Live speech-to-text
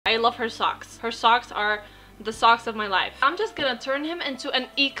love her socks. Her socks are the socks of my life. I'm just gonna turn him into an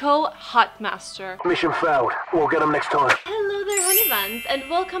eco hut master. Mission failed. We'll get him next time. Hello there, honeybuns, and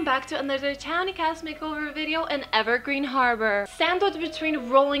welcome back to another Townie CAS makeover video in Evergreen Harbor. Sandwiched between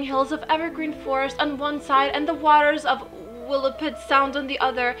rolling hills of evergreen forest on one side and the waters of Willowpit Sound on the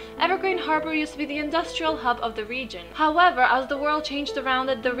other, Evergreen Harbor used to be the industrial hub of the region. However, as the world changed around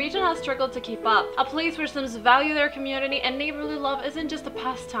it, the region has struggled to keep up. A place where Sims value their community and neighborly love isn't just a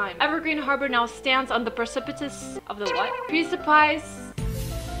pastime. Evergreen Harbor now stands on the precipice of the what? Precipice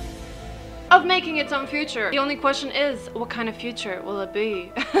of making its own future. The only question is, what kind of future will it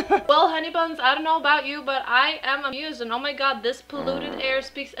be? Well, honeybuns, I don't know about you, but I am amused, and oh my god, this polluted air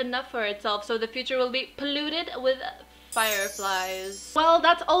speaks enough for itself. So the future will be polluted with fireflies. Well,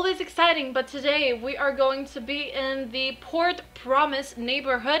 that's always exciting, but today we are going to be in the Port Promise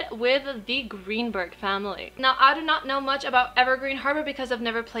neighborhood with the Greenburg family. Now, I do not know much about Evergreen Harbor because I've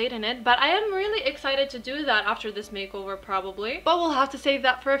never played in it, but I am really excited to do that after this makeover probably. But we'll have to save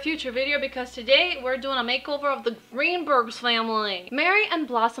that for a future video because today we're doing a makeover of the Greenburg family. Mary and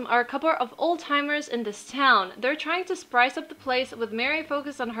Blossom are a couple of old-timers in this town. They're trying to spice up the place with Mary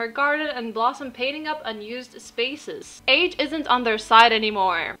focused on her garden and Blossom painting up unused spaces. Age isn't on their side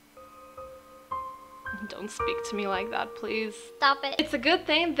anymore. Don't speak to me like that, please. Stop it. It's a good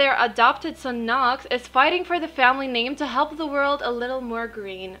thing their adopted son Knox is fighting for the family name to help the world a little more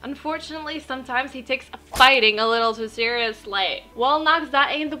green. Unfortunately, sometimes he takes fighting a little too seriously. Well, Knox,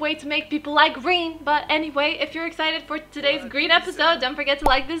 that ain't the way to make people like green. But anyway, if you're excited for today's green episode, don't forget to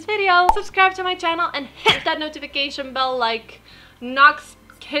like this video, subscribe to my channel, and hit that notification bell like Knox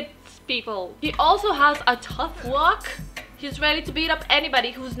hits people. He also has a tough walk. He's ready to beat up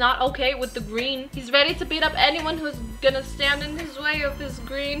anybody who's not okay with the green. He's ready to beat up anyone who's gonna stand in his way of his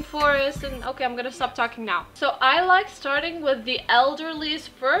green forest. And okay, I'm gonna stop talking now. So I like starting with the elderlies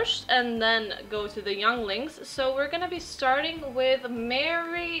first and then go to the younglings. So we're gonna be starting with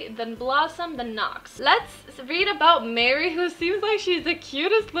Mary, then Blossom, then Knox. Let's read about Mary, who seems like she's the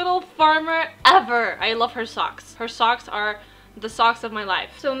cutest little farmer ever. I love her socks. Her socks are the socks of my life.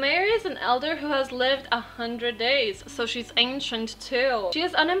 So Mary is an elder who has lived 100 days, so she's ancient too. She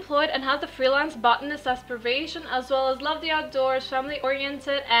is unemployed and has the freelance botanist aspiration, as well as love the outdoors, family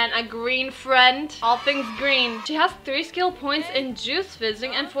oriented, and a green friend. All things green. She has 3 skill points in juice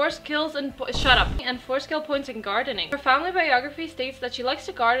fizzing and 4 skills in and 4 skill points in gardening. Her family biography states that she likes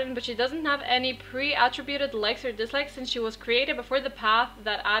to garden, but she doesn't have any pre-attributed likes or dislikes since she was created before the path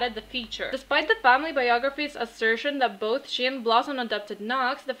that added the feature. Despite the family biography's assertion that both she and Blossom adopted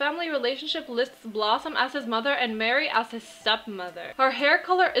Knox, the family relationship lists Blossom as his mother and Mary as his stepmother. Her hair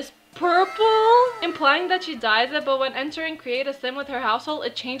color is purple, implying that she dyes it, but when entering Create a Sim with her household,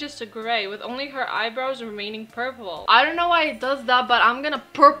 it changes to gray, with only her eyebrows remaining purple. I don't know why it does that, but I'm gonna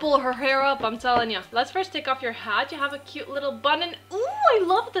purple her hair up, I'm telling you. Let's first take off your hat. You have a cute little bun, and ooh, I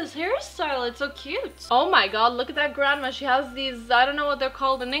love this hairstyle. It's so cute. Oh my god, look at that grandma. She has these, I don't know what they're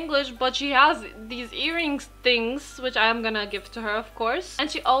called in English, but she has these earrings things, which I am gonna give to her, of course.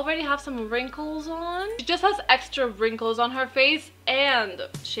 And she already has some wrinkles on. She just has extra wrinkles on her face, and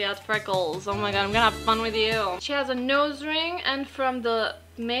she has freckles. Oh my god, I'm gonna have fun with you. She has a nose ring, and from the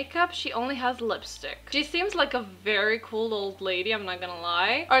makeup, she only has lipstick. She seems like a very cool old lady, I'm not gonna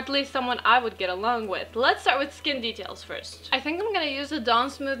lie. Or at least someone I would get along with. Let's start with skin details first. I think I'm gonna use the Dawn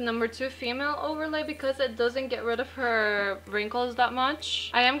Smooth #2 female overlay because it doesn't get rid of her wrinkles that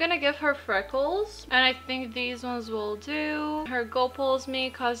much. I am gonna give her freckles, and I think these ones will do. Her Gopals Me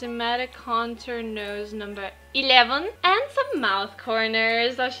Cosmetic Contour Nose #11, and some mouth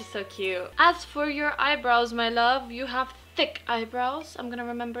corners. Oh, she's so cute. As for your eyebrows, my love, you have thick eyebrows. I'm gonna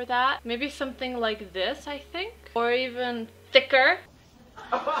remember that. Maybe something like this, I think, or even thicker.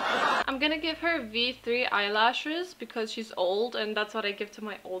 I'm gonna give her V3 eyelashes because she's old, and that's what I give to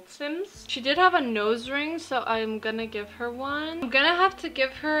my old Sims. She did have a nose ring, so I'm gonna give her one. I'm gonna have to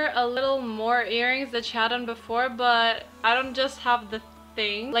give her a little more earrings that she had on before, but I don't just have the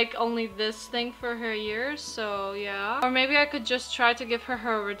thing, like only this thing for her ears, so yeah. Or maybe I could just try to give her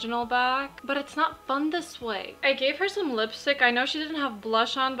her original back, but it's not fun this way. I gave her some lipstick. I know she didn't have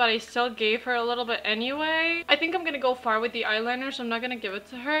blush on, but I still gave her a little bit anyway. I think I'm gonna go far with the eyeliner, so I'm not gonna give it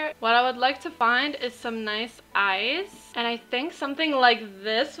to her. What I would like to find is some nice eyes, and I think something like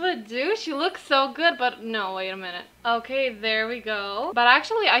this would do. She looks so good, but no, wait a minute. Okay, there we go. But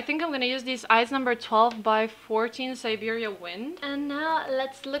actually, I think I'm gonna use these eyes number 12 by 14 Siberia Wind. And now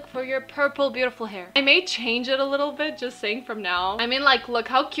let's look for your purple beautiful hair. I may change it a little bit, just saying from now. I mean, like, look,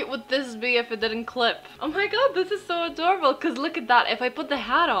 how cute would this be if it didn't clip? Oh my god, this is so adorable. Because look at that. If I put the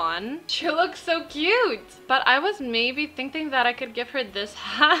hat on, she looks so cute. But I was maybe thinking that I could give her this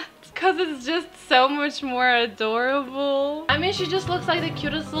hat. Because it's just so much more adorable. I mean, she just looks like the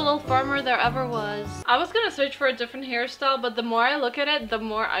cutest little farmer there ever was. I was gonna search for a different hairstyle, but the more I look at it, the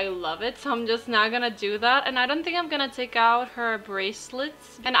more I love it. So I'm just not gonna do that. And I don't think I'm gonna take out her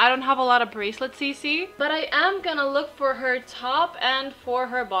bracelets. And I don't have a lot of bracelets, CC. But I am gonna look for her top and for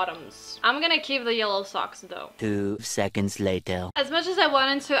her bottoms. I'm gonna keep the yellow socks though. 2 seconds later. As much as I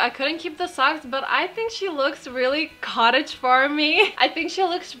wanted to, I couldn't keep the socks, but I think she looks really cottage farmy. I think she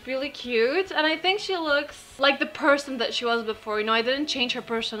looks really cute, and I think she looks like the person that she was before. You know, I didn't change her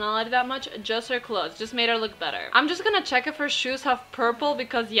personality that much, just her clothes, just made her look better. I'm just gonna check if her shoes have purple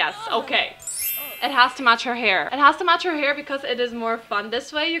because yes, okay. It has to match her hair. It has to match her hair because it is more fun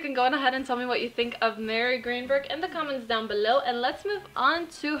this way. You can go on ahead and tell me what you think of Mary Greenburg in the comments down below. And let's move on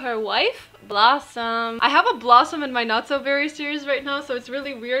to her wife, Blossom. I have a Blossom in my Not So Very series right now, so it's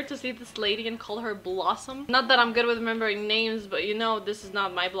really weird to see this lady and call her Blossom. Not that I'm good with remembering names, but you know, this is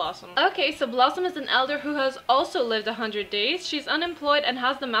not my Blossom. Okay, so Blossom is an elder who has also lived 100 days. She's unemployed and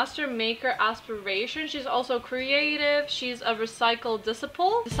has the master maker aspiration. She's also creative. She's a recycled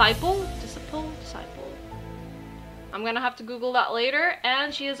disciple. Disciple? I'm gonna have to Google that later.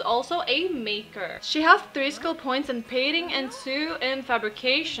 And she is also a maker. She has 3 skill points in painting and 2 in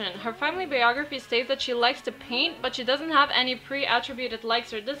fabrication. Her family biography states that she likes to paint, but she doesn't have any pre-attributed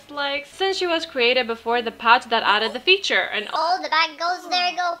likes or dislikes since she was created before the patch that added the feature. And oh, the back goes, there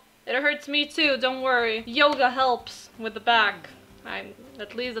you go. It hurts me too, don't worry. Yoga helps with the back.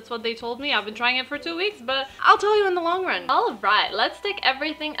 At least that's what they told me. I've been trying it for 2 weeks, but I'll tell you in the long run. Alright, let's take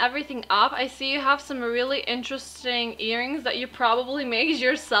everything off. I see you have some really interesting earrings that you probably made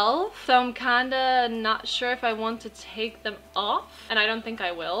yourself. So I'm kinda not sure if I want to take them off. And I don't think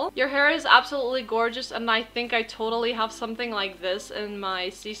I will. Your hair is absolutely gorgeous, and I think I totally have something like this in my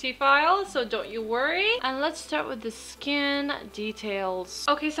CC file. So don't you worry. And let's start with the skin details.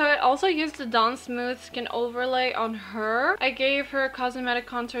 Okay, so I also used the Dawn Smooth Skin Overlay on her. I gave her cosmetic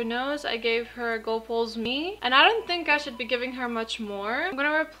contour nose. I gave her Gopols Me, and I don't think I should be giving her much more. I'm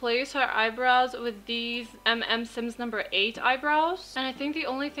gonna replace her eyebrows with these Sims number 8 eyebrows, and I think the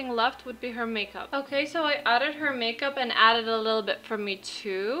only thing left would be her makeup. Okay, so I added her makeup and added a little bit for me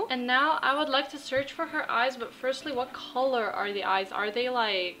too. And now I would like to search for her eyes, but firstly, what color are the eyes? Are they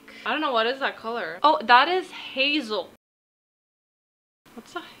like, I don't know, what is that color? Oh, that is hazel.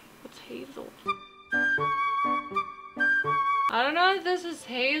 What's hazel? I don't know if this is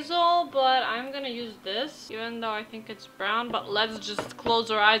hazel, but I'm gonna use this, even though I think it's brown, but let's just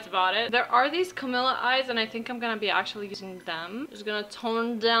close our eyes about it. There are these Camilla eyes, and I think I'm gonna be actually using them. Just gonna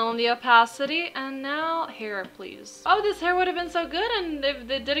tone down the opacity, and now hair, please. Oh, this hair would have been so good, and if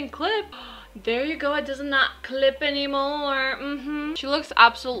they didn't clip. There you go, it does not clip anymore. She looks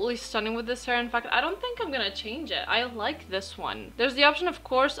absolutely stunning with this hair. In fact, I don't think I'm gonna change it. I like this one. There's the option, of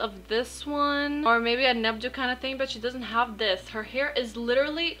course, of this one, or maybe a Nebdu kind of thing, but she doesn't have this. Her hair is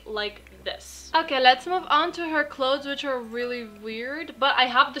literally like this. Okay, let's move on to her clothes, which are really weird, but I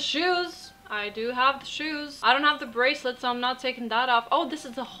have the shoes. I do have the shoes. I don't have the bracelet, so I'm not taking that off. Oh, this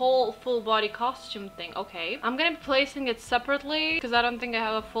is a whole full body costume thing. Okay. I'm gonna be placing it separately because I don't think I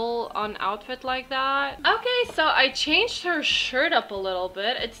have a full on outfit like that. Okay, so I changed her shirt up a little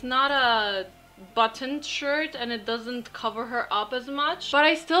bit. It's not a buttoned shirt and it doesn't cover her up as much, but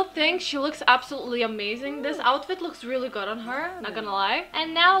I still think she looks absolutely amazing. This outfit looks really good on her, not gonna lie.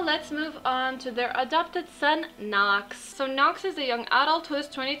 And now let's move on to their adopted son, Knox. So Knox is a young adult who is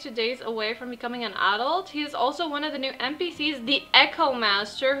 22 days away from becoming an adult. He is also one of the new NPCs, the Echo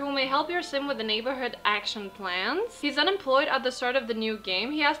Master, who may help your sim with the neighborhood action plans. He's unemployed at the start of the new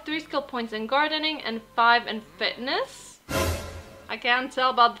game. He has 3 skill points in gardening and 5 in fitness. I can't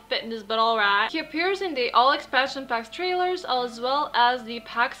tell about the fitness, but alright. He appears in the all expansion packs trailers as well as the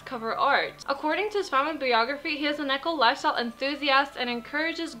packs cover art. According to his family biography, he is an eco lifestyle enthusiast and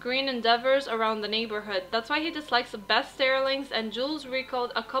encourages green endeavors around the neighborhood. That's why he dislikes Beth Sterlings and Jules Rico,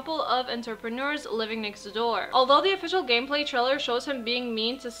 a couple of entrepreneurs living next door. Although the official gameplay trailer shows him being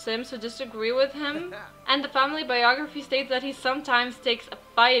mean to Sims who disagree with him, and the family biography states that he sometimes takes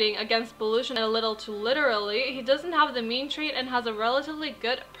fighting against pollution a little too literally, he doesn't have the mean trait and has a relatively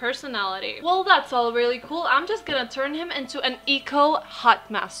good personality. Well, that's all really cool. I'm just gonna turn him into an eco hut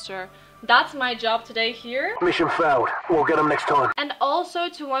master. That's my job today here. Mission failed. We'll get him next time. And also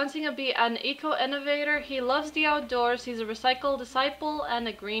to wanting to be an eco-innovator, he loves the outdoors, he's a recycle disciple and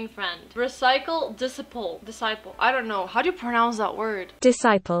a green friend. Recycle disciple. I don't know. How do you pronounce that word?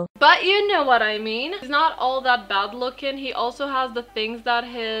 Disciple. But you know what I mean. He's not all that bad looking. He also has the things that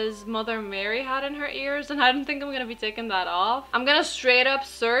his mother Mary had in her ears, and I don't think I'm gonna be taking that off. I'm gonna straight up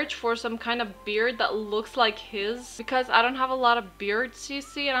search for some kind of beard that looks like his, because I don't have a lot of beards, you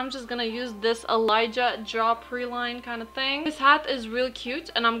see, and I'm just gonna use this Elijah jaw pre-line kind of thing. His hat is really cute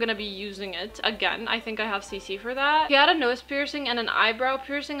and I'm gonna be using it again. I think I have CC for that. He had a nose piercing and an eyebrow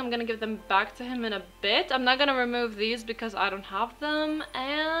piercing. I'm gonna give them back to him in a bit. I'm not gonna remove these because I don't have them.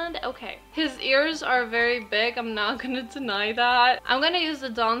 And okay, his ears are very big. I'm not gonna deny that. I'm gonna use the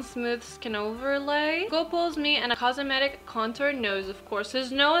Dawn Smooth Skin Overlay. Go pose me and a cosmetic contour nose, of course.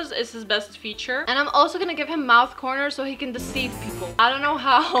 His nose is his best feature. And I'm also gonna give him mouth corners so he can deceive people. I don't know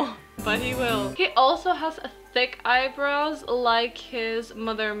how, but he will. He also has a thick eyebrows like his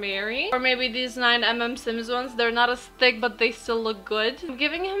mother Mary, or maybe these 9mm Sims ones. They're not as thick, but they still look good. I'm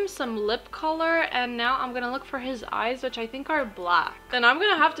giving him some lip color, and now I'm gonna look for his eyes, which I think are black. And I'm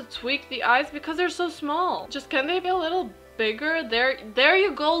gonna have to tweak the eyes because they're so small. Just can they be a little bigger? There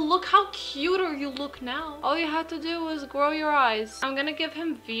you go. Look how cuter you look now. All you had to do was grow your eyes. I'm gonna give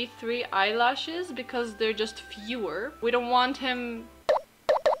him V3 eyelashes because they're just fewer. We don't want him.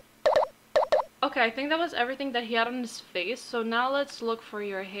 Okay, I think that was everything that he had on his face. So now let's look for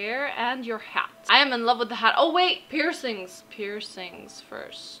your hair and your hat. I am in love with the hat. Oh wait, piercings. Piercings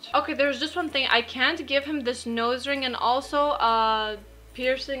first. Okay, there's just one thing. I can't give him this nose ring and also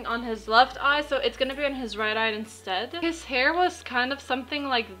piercing on his left eye, so it's gonna be on his right eye instead. His hair was kind of something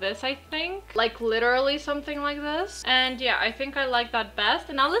like this, I think, like literally something like this, and yeah, I think I like that best.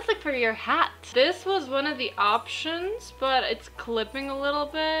 And now let's look for your hat. This was one of the options, but it's clipping a little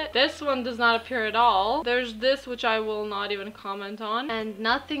bit. This one does not appear at all. There's this, which I will not even comment on, and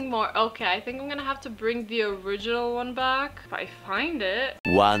nothing more. Okay, I think I'm gonna have to bring the original one back if I find it.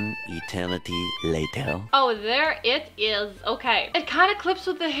 One eternity later. Oh, there it is. Okay, it kind of clips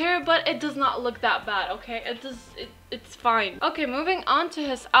with the hair, but it does not look that bad. Okay, it's fine. Okay, moving on to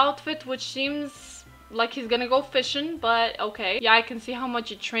his outfit, which seems like he's gonna go fishing, but okay. Yeah, I can see how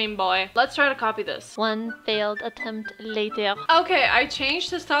much you train, boy. Let's try to copy this. One failed attempt later. Okay, I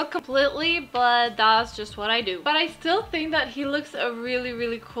changed his style completely, but that's just what I do. But I still think that he looks really,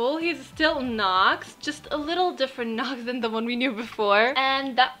 really cool. He's still Nox, just a little different Nox than the one we knew before.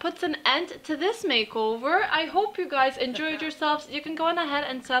 And that puts an end to this makeover. I hope you guys enjoyed yourselves. You can go on ahead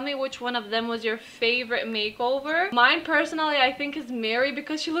and tell me which one of them was your favorite makeover. Mine personally, I think, is Mary,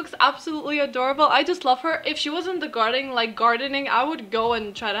 because she looks absolutely adorable. I just love her. If she was in the gardening, I would go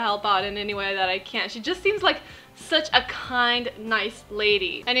and try to help out in any way that I can. She just seems like such a kind, nice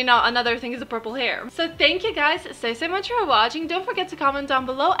lady. And you know, another thing is the purple hair. So thank you guys so much for watching. Don't forget to comment down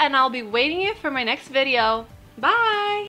below, and I'll be waiting you for my next video. Bye!